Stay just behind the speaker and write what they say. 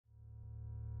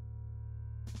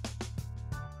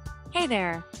Hey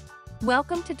there!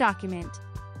 Welcome to Documint.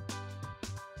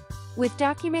 With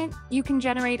Documint, you can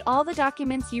generate all the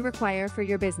documents you require for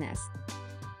your business.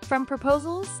 From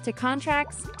proposals to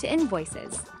contracts to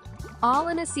invoices. All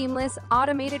in a seamless,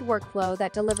 automated workflow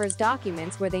that delivers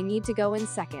documents where they need to go in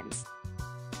seconds.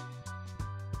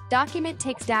 Documint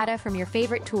takes data from your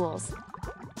favorite tools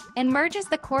and merges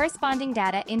the corresponding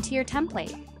data into your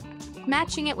template,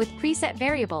 matching it with preset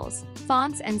variables,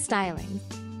 fonts, and styling,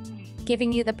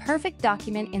 giving you the perfect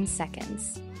document in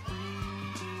seconds.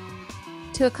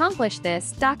 To accomplish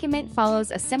this, Documint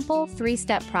follows a simple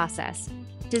three-step process: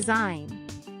 design,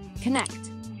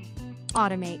 connect,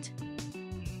 automate.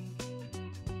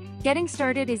 Getting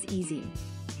started is easy.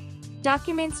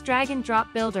 Documint's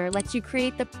drag-and-drop builder lets you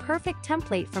create the perfect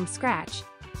template from scratch,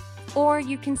 or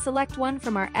you can select one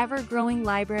from our ever-growing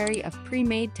library of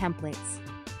pre-made templates.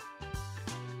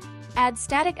 Add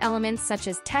static elements such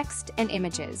as text and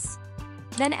images.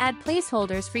 Then add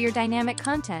placeholders for your dynamic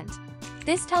content.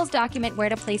 This tells Documint where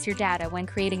to place your data when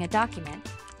creating a document.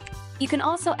 You can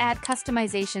also add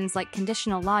customizations like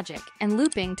conditional logic and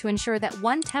looping to ensure that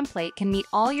one template can meet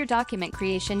all your document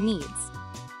creation needs.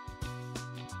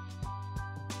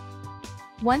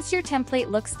 Once your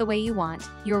template looks the way you want,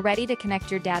 you're ready to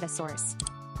connect your data source.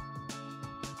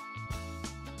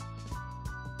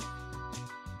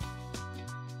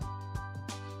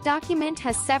 Documint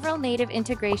has several native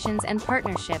integrations and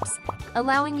partnerships,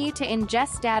 allowing you to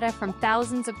ingest data from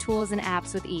thousands of tools and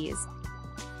apps with ease.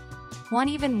 Want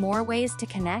even more ways to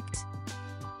connect?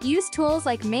 Use tools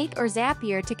like Make or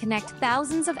Zapier to connect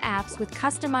thousands of apps with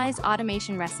customized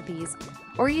automation recipes,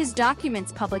 or use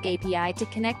Documint's public API to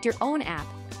connect your own app.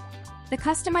 The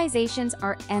customizations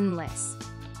are endless.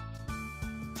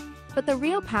 But the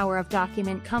real power of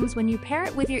Documint comes when you pair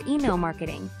it with your email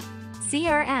marketing,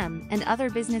 CRM, and other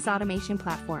business automation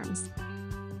platforms.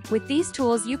 With these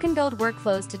tools, you can build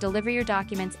workflows to deliver your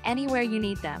documents anywhere you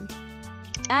need them.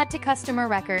 Add to customer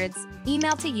records,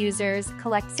 email to users,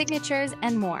 collect signatures,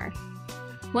 and more.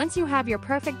 Once you have your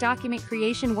perfect document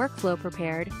creation workflow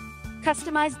prepared,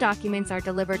 customized documents are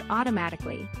delivered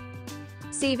automatically,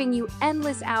 saving you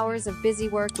endless hours of busy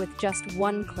work with just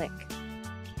one click.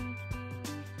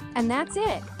 And that's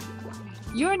it!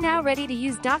 You're now ready to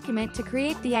use Documint to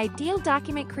create the ideal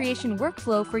document creation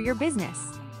workflow for your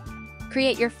business.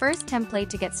 Create your first template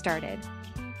to get started.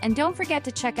 And don't forget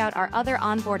to check out our other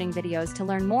onboarding videos to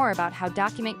learn more about how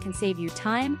Documint can save you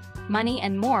time, money,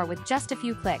 and more with just a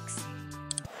few clicks.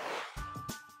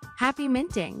 Happy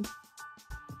minting!